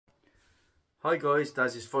Hi guys,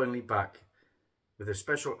 Dazzie's finally back with a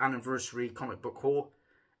special anniversary comic book haul,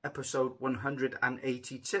 episode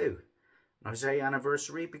 182. And I say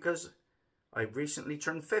anniversary because I recently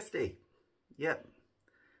turned 50. Yep,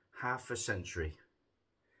 half a century.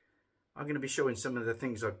 I'm going to be showing some of the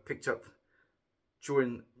things I picked up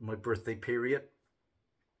during my birthday period.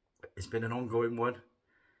 It's been an ongoing one,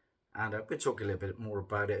 and we'll talk a little bit more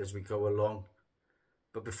about it as we go along.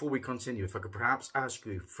 But before we continue, if I could perhaps ask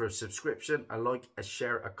you for a subscription, a like, a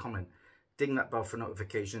share, a comment. Ding that bell for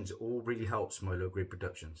notifications. It all really helps my low-grade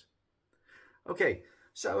productions. Okay,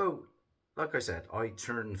 so like I said, I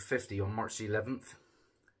turned 50 on March 11th.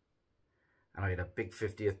 And I had a big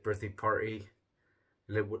 50th birthday party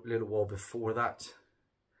a little while before that.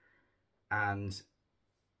 And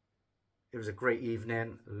it was a great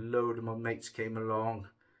evening. A load of my mates came along,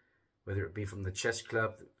 whether it be from the chess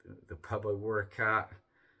club, the pub I work at,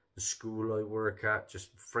 the school I work at, just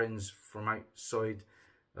friends from outside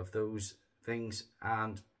of those things.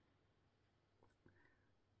 And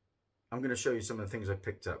I'm going to show you some of the things I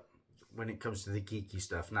picked up when it comes to the geeky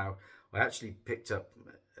stuff. Now, I actually picked up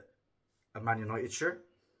a Man United shirt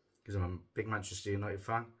because I'm a big Manchester United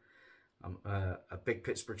fan. I'm a big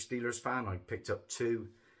Pittsburgh Steelers fan. I picked up two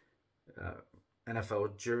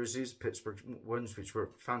NFL jerseys, Pittsburgh ones, which were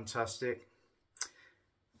fantastic.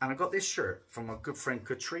 And I got this shirt from my good friend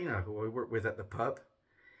Katrina, who I work with at the pub.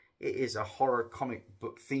 It is a horror comic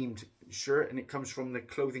book themed shirt, and it comes from the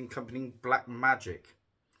clothing company Black Magic.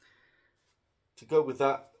 To go with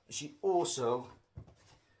that, she also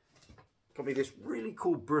got me this really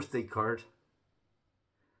cool birthday card.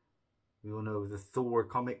 We all know the Thor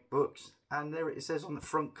comic books, and there it says on the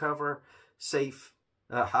front cover, safe.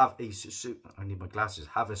 Have a I need my glasses.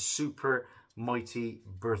 Have a super mighty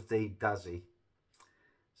birthday, Dazzie.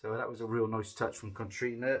 So that was a real nice touch from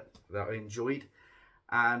Katrina that I enjoyed.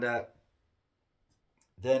 And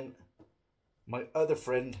then my other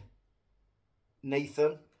friend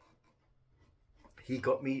Nathan, he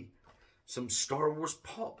got me some Star Wars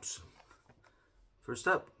pops. First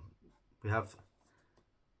up, we have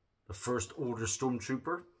the First Order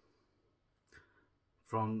Stormtrooper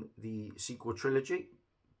from the sequel trilogy.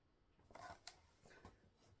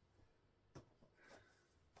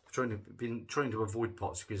 Been trying to avoid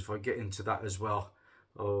pots because if I get into that as well,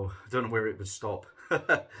 oh, I don't know where it would stop.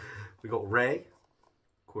 We got Rey.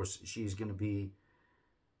 Of course, she's going to be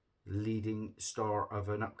the leading star of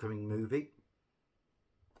an upcoming movie.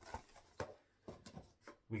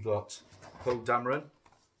 We got Poe Dameron,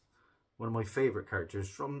 one of my favourite characters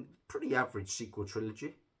from pretty average sequel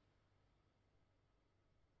trilogy.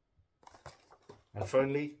 And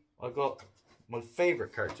finally, I got my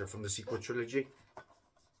favourite character from the sequel trilogy,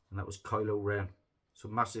 and that was Kylo Ren. So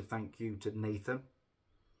massive thank you to Nathan.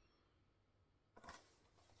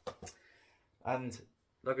 And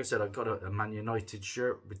like I said, I got a Man United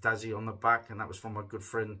shirt with Dazzie on the back, and that was from my good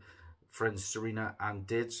friends Serena and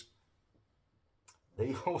Dids.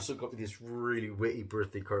 They also got me this really witty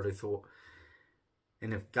birthday card, I thought.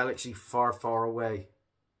 In a galaxy far, far away,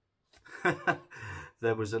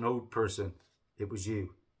 there was an old person. It was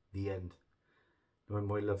you. The end. Knowing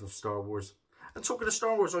my love of Star Wars. And talking of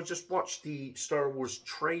Star Wars, I just watched the Star Wars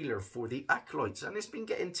trailer for the Acolytes, and it's been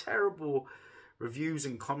getting terrible reviews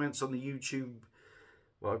and comments on the YouTube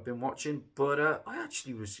what I've been watching, but I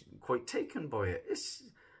actually was quite taken by it.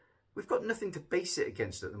 We've got nothing to base it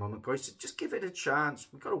against at the moment, guys, so just give it a chance.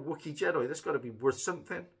 We've got a Wookiee Jedi. That's got to be worth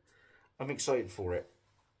something. I'm excited for it.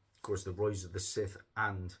 Of course, the Rise of the Sith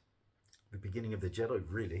and the beginning of the Jedi,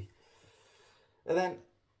 really. And then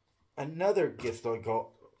another gift I got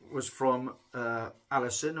was from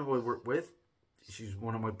Alison, who I work with. She's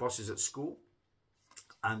one of my bosses at school.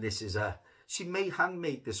 And this is she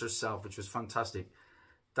handmade this herself, which was fantastic.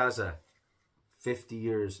 Dazzie, 50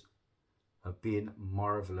 years of being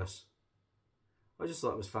marvellous. I just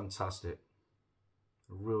thought it was fantastic.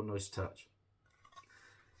 A real nice touch.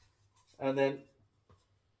 And then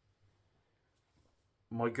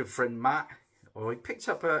my good friend Matt, I picked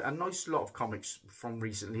up a nice lot of comics from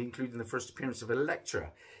recently, including the first appearance of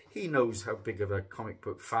Elektra. He knows how big of a comic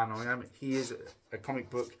book fan I am. He is a comic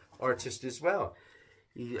book artist as well.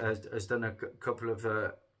 He has done a couple of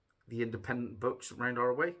the independent books around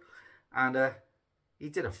our way. And he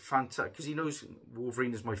did a fantastic, because he knows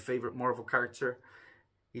Wolverine is my favourite Marvel character.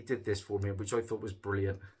 He did this for me, which I thought was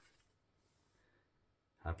brilliant.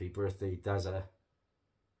 Happy birthday, Dazzie.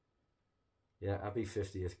 Yeah, happy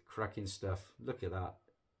 50th. Cracking stuff. Look at that.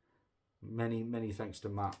 Many, many thanks to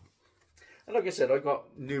Matt. And like I said, I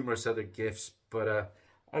got numerous other gifts, but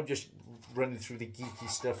I'm just running through the geeky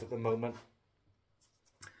stuff at the moment.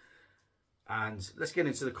 And let's get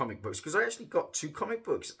into the comic books, because I actually got 2 comic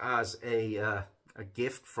books as a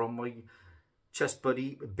gift from my chest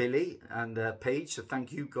buddy Billy and Paige. So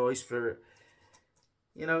thank you guys for,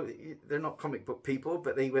 you know, they're not comic book people,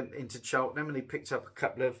 but they went into Cheltenham and they picked up a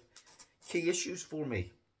couple of key issues for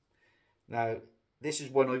me. Now, this is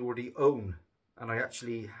one I already own, and I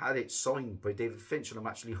actually had it signed by David Finch, and I'm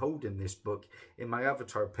actually holding this book in my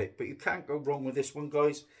avatar pick. But you can't go wrong with this one,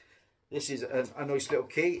 guys. This is a nice little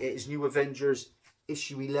key. It is New Avengers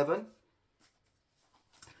issue 11.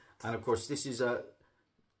 And of course, this is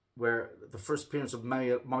where the first appearance of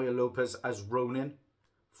Maya Lopez as Ronin,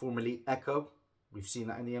 formerly Echo. We've seen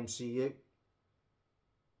that in the MCU.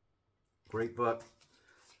 Great book.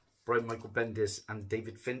 Brian Michael Bendis and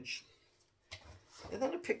David Finch. And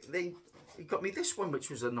then they got me this one, which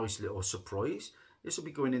was a nice little surprise. This will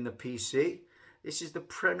be going in the PC. This is the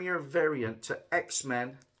premiere variant to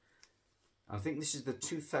X-Men. I think this is the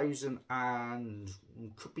 2000 and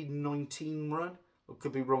could be 19 run. Or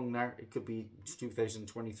could be wrong there. It could be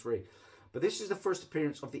 2023. But this is the first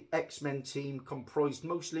appearance of the X-Men team, comprised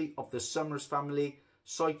mostly of the Summers family,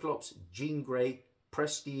 Cyclops, Jean Grey,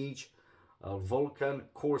 Prestige, Vulcan,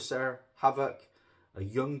 Corsair, Havoc, a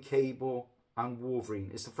young Cable, and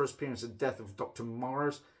Wolverine. It's the first appearance and death of Dr.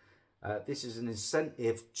 Mars. This is an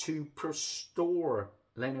incentive to restore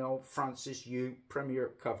Lionel Francis Yu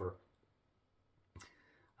premiere cover.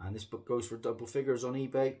 And this book goes for double figures on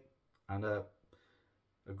eBay. And a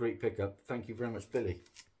great pickup. Thank you very much, Billy.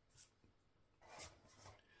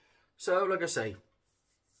 So, like I say,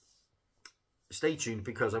 stay tuned,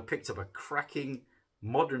 because I picked up a cracking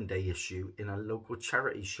modern day issue in a local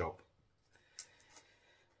charity shop.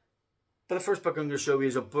 But the first book I'm going to show you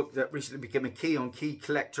is a book that recently became a key on Key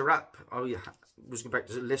Collector app. I was about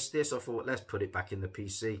to list this. I thought, let's put it back in the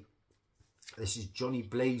PC. This is Johnny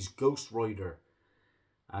Blaze Ghost Rider.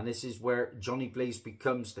 And this is where Johnny Blaze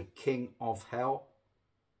becomes the King of Hell.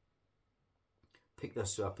 Picked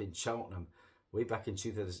this up in Cheltenham way back in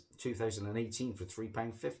 2018 for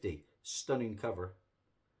 £3.50. Stunning cover.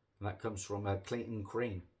 And that comes from Clayton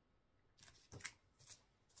Crane.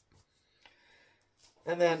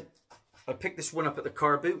 And then I picked this one up at the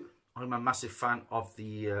car boot. I'm a massive fan of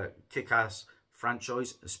the Kick-Ass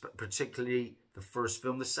franchise, particularly the first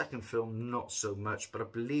film. The second film, not so much, but I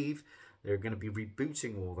believe they're going to be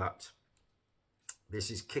rebooting all that.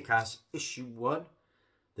 This is Kick-Ass issue 1,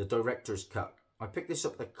 the director's cut. I picked this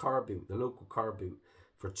up at the car boot, the local car boot,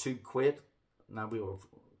 for £2. Now, of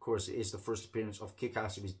course, it is the first appearance of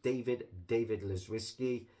Kick-Ass. It was David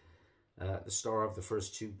Leswiski, the star of the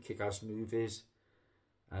first 2 Kick-Ass movies,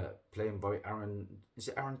 playing by Aaron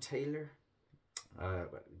Taylor? Guy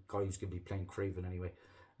who's going to be playing Craven anyway.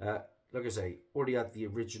 Like I say, already had the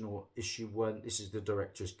original issue 1. This is the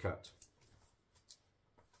director's cut.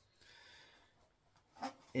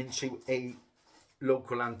 Into a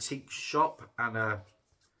local antique shop, and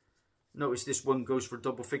notice this one goes for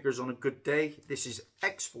double figures on a good day. This is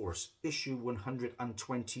X-Force issue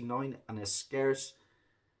 129, and a scarce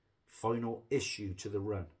final issue to the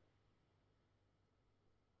run.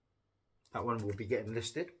 That one will be getting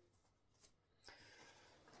listed.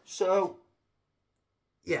 So,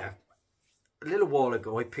 yeah, a little while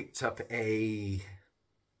ago I picked up a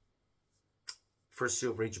first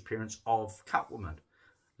Silver Age appearance of Catwoman,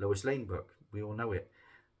 Lois Lane book. We all know it.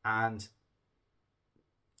 And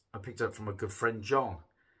I picked it up from a good friend, John.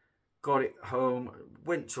 Got it home,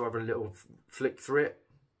 went to have a little flick through it,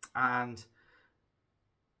 and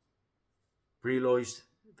realised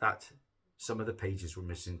that some of the pages were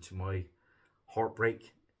missing, to my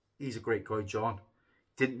heartbreak. He's a great guy, John.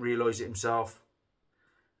 Didn't realise it himself.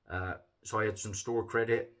 So I had some store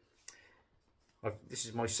credit. This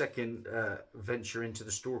is my second venture into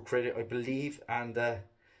the store credit, I believe. And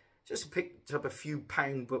just picked up a few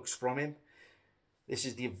pound books from him. This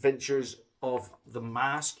is The Adventures of the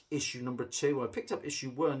Mask, issue number 2. I picked up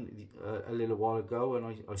issue 1 a little while ago,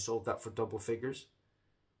 and I sold that for double figures.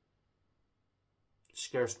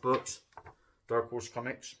 Scarce books, Dark Horse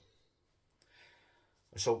Comics.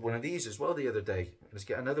 I sold one of these as well the other day. Let's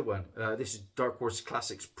get another one. This is Dark Horse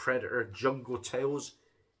Classics Predator Jungle Tales,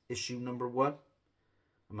 issue number 1.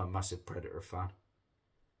 I'm a massive Predator fan.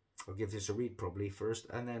 I'll give this a read probably first,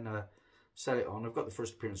 and then sell it on. I've got the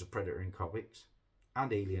first appearance of Predator in comics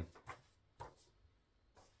and Alien.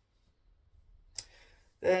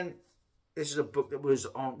 Then this is a book that was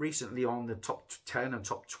recently on the top 10 and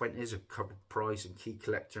top 20s of cover price and Key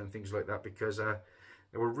Collector and things like that, because there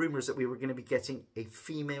were rumours that we were going to be getting a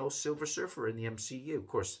female Silver Surfer in the MCU. Of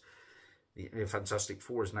course, the Fantastic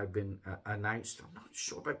Four has now been announced. I'm not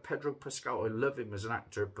sure about Pedro Pascal. I love him as an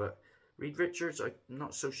actor, but Reed Richards, I'm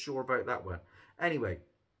not so sure about that one. Anyway,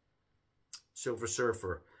 Silver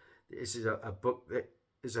Surfer. This is a book that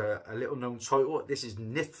is a little known title. This is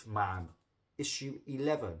Nithman, issue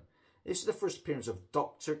 11. This is the first appearance of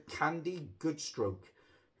Dr. Candy Goodstroke,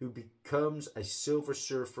 who becomes a Silver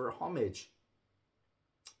Surfer homage.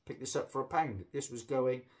 Picked this up for £1. This was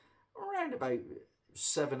going around about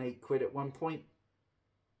 7-8 quid at one point.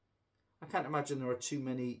 I can't imagine there are too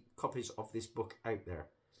many copies of this book out there.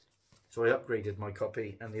 So I upgraded my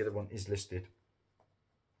copy and the other one is listed.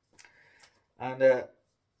 And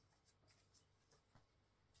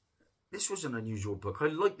this was an unusual book. I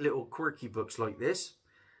like little quirky books like this.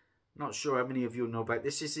 Not sure how many of you know about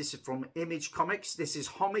this. This is from Image Comics. This is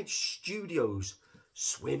Homage Studios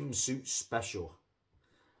Swimsuit Special.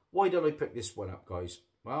 Why did I pick this one up, guys?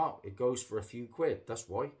 Well, it goes for a few quid. That's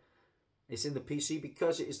why. It's in the PC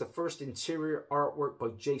because it is the first interior artwork by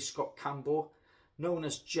J. Scott Campbell, known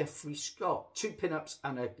as Jeffrey Scott. 2 pin-ups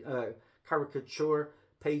and a caricature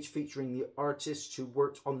page featuring the artists who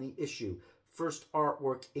worked on the issue. First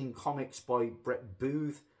artwork in comics by Brett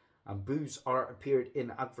Booth, and Booth's art appeared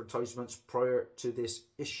in advertisements prior to this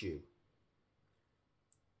issue.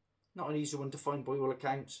 Not an easy one to find by all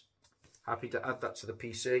accounts. Happy to add that to the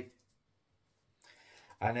PC.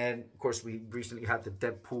 And then, of course, we recently had the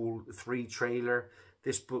Deadpool 3 trailer.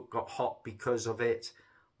 This book got hot because of it.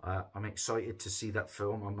 I'm excited to see that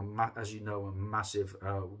film. I'm, as you know, a massive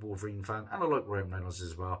Wolverine fan, and I like Ryan Reynolds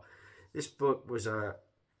as well. This book was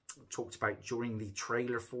talked about during the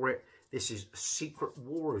trailer for it. This is Secret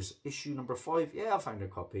Wars, issue number 5. Yeah, I found a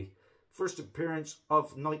copy. First appearance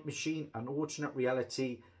of Night Machine, an alternate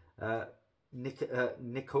reality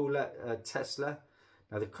Nikola Tesla.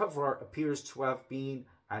 Now, the cover art appears to have been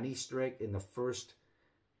an Easter egg in the first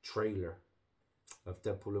trailer of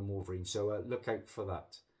Deadpool and Wolverine. So look out for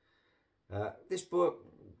that. This book,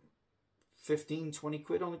 15-20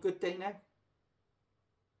 quid on a good day now.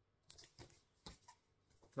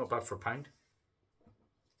 Not bad for £1.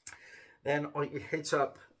 Then I hit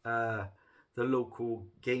up the local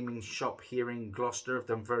gaming shop here in Gloucester. I've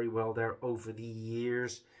done very well there over the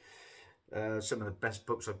years. Some of the best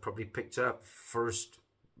books I've probably picked up. First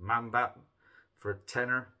Man-Bat for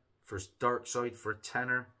 £10. First Darkseid for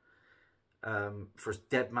 £10. First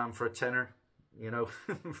Dead Man for £10. You know,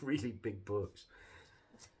 really big books.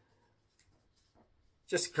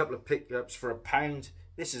 Just a couple of pickups for £1.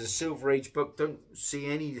 This is a Silver Age book. Don't see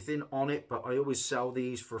anything on it, but I always sell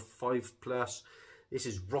these for £5+. This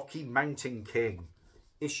is Rocky Mountain King,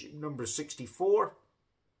 issue number 64.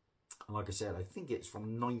 And like I said, I think it's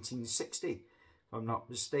from 1960, if I'm not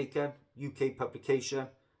mistaken. UK publication.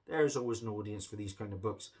 There's always an audience for these kind of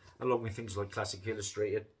books, along with things like Classic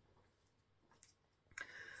Illustrated.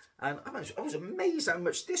 And I was amazed how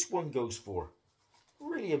much this one goes for.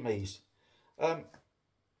 Really amazed. And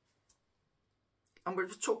we're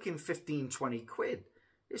talking 15-20 quid.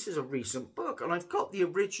 This is a recent book, and I've got the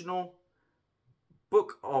original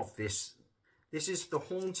book of this. This is The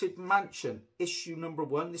Haunted Mansion, issue number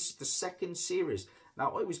 1. This is the second series.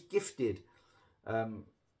 Now, I was gifted a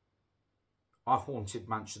Haunted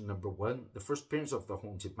Mansion number 1, the first appearance of The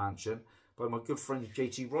Haunted Mansion, by my good friend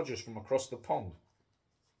JT Rogers from across the pond.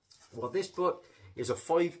 Well, this book is a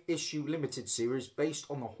 5-issue limited series based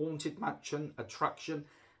on the Haunted Mansion attraction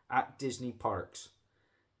at Disney parks.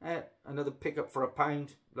 Another pickup for £1.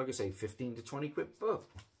 Like I say, 15-20 quid book.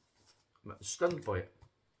 I'm stunned by it.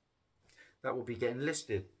 That will be getting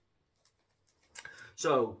listed.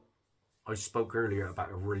 So, I spoke earlier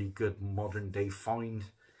about a really good modern day find,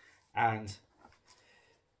 and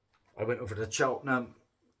I went over to Cheltenham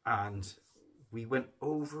and we went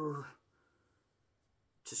over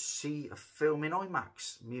to see a film in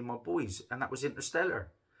IMAX, me and my boys, and that was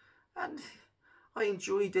Interstellar. And I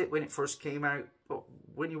enjoyed it when it first came out, but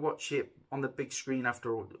when you watch it on the big screen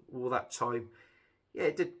after all that time, yeah,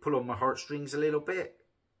 it did pull on my heartstrings a little bit.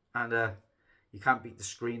 And you can't beat the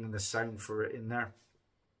screen and the sound for it in there.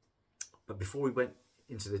 But before we went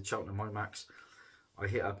into the Cheltenham IMAX, I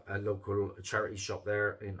hit up a local charity shop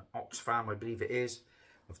there in Oxfam, I believe it is.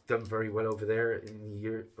 I've done very well over there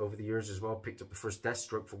over the years as well. Picked up the first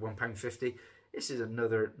Deathstroke for £1.50. This is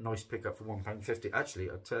another nice pickup for £1.50. Actually,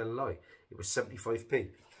 I'll tell a lie. It was 75p.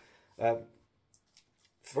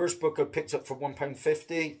 First book I picked up for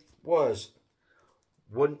 £1.50 was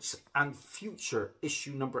Once and Future,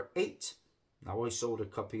 issue number 8. Now, I sold a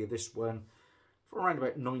copy of this one for around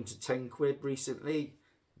about 9 to 10 quid recently.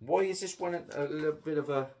 Why is this one a little bit of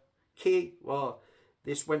a key? Well,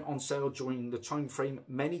 this went on sale during the time frame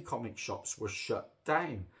many comic shops were shut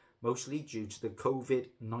down, mostly due to the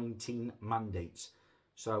COVID-19 mandates.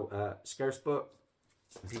 So, scarce book,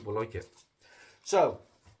 People like it. So,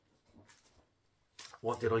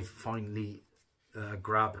 what did I finally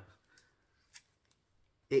grab?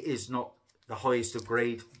 It is not the highest of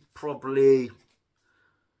grade. Probably,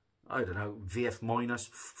 I don't know, VF minus,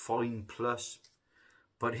 fine plus.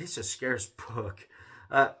 But it's a scarce book.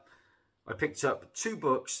 I picked up 2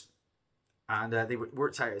 books, and they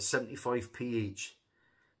worked out at 75p each.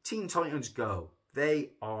 Teen Titans Go.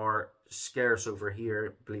 They are scarce over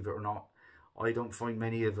here, believe it or not. I don't find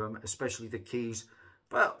many of them, especially the keys.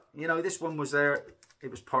 But, you know, this one was there.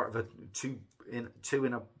 It was part of a two in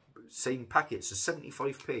a same packet. So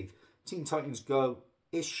 75p. Teen Titans Go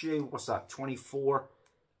issue, what's that, 24?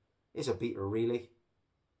 It's a beater, really.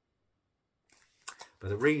 But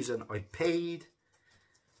the reason I paid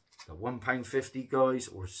the £1.50, guys,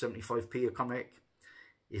 or 75p a comic,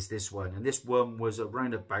 is this one. And this one was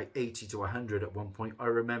around about 80 to 100 at one point. I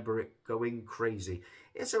remember it going crazy.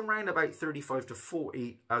 It's around about 35 to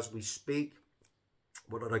 40 as we speak.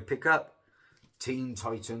 What did I pick up? Teen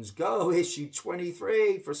Titans Go, issue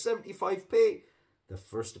 23 for 75p. The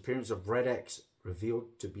first appearance of Red X,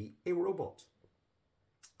 revealed to be a robot.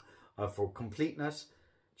 For completeness,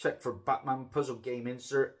 check for Batman puzzle game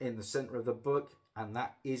insert in the center of the book, and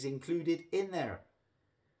that is included in there.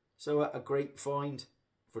 So a great find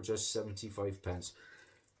for just 75 pence.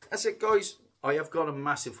 That's it, guys. I have got a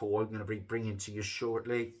massive haul I'm going to be bringing to you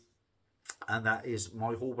shortly, and that is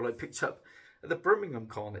my haul that I picked up at the Birmingham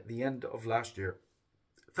Con at the end of last year.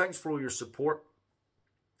 Thanks for all your support.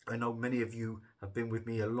 I know many of you have been with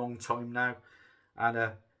me a long time now,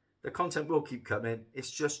 and the content will keep coming.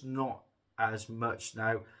 It's just not as much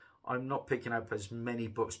now. I'm not picking up as many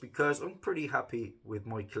books because I'm pretty happy with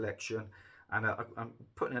my collection, and I'm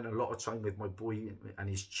putting in a lot of time with my boy and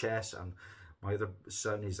his chess, and my other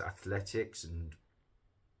son is athletics and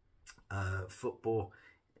football.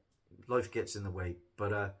 Life gets in the way,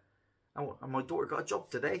 but and my daughter got a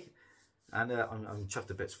job today, and I'm chuffed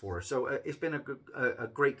to bits for her. So it's been a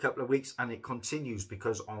great couple of weeks, and it continues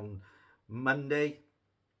because on Monday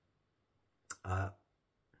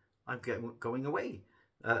I'm going away.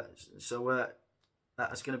 So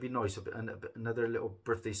that's going to be nice, another little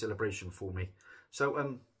birthday celebration for me.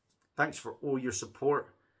 So thanks for all your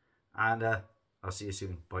support, and I'll see you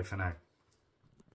soon. Bye for now.